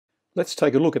Let's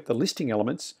take a look at the listing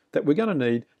elements that we're going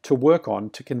to need to work on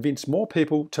to convince more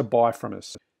people to buy from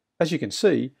us. As you can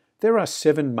see, there are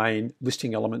 7 main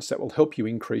listing elements that will help you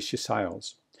increase your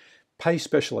sales. Pay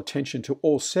special attention to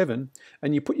all 7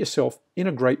 and you put yourself in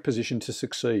a great position to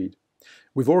succeed.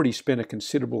 We've already spent a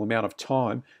considerable amount of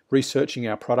time researching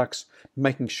our products,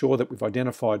 making sure that we've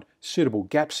identified suitable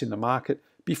gaps in the market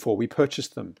before we purchase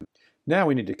them. Now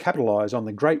we need to capitalize on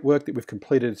the great work that we've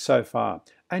completed so far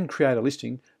and create a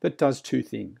listing that does 2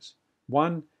 things.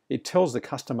 1, it tells the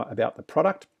customer about the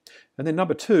product, and then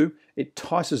number 2, it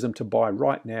entices them to buy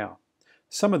right now.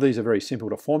 Some of these are very simple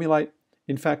to formulate.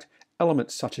 In fact,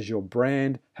 elements such as your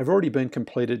brand have already been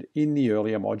completed in the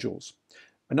earlier modules.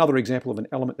 Another example of an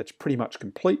element that's pretty much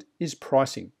complete is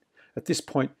pricing. At this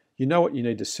point, you know what you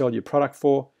need to sell your product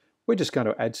for. We're just going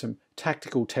to add some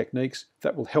tactical techniques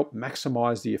that will help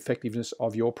maximize the effectiveness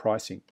of your pricing.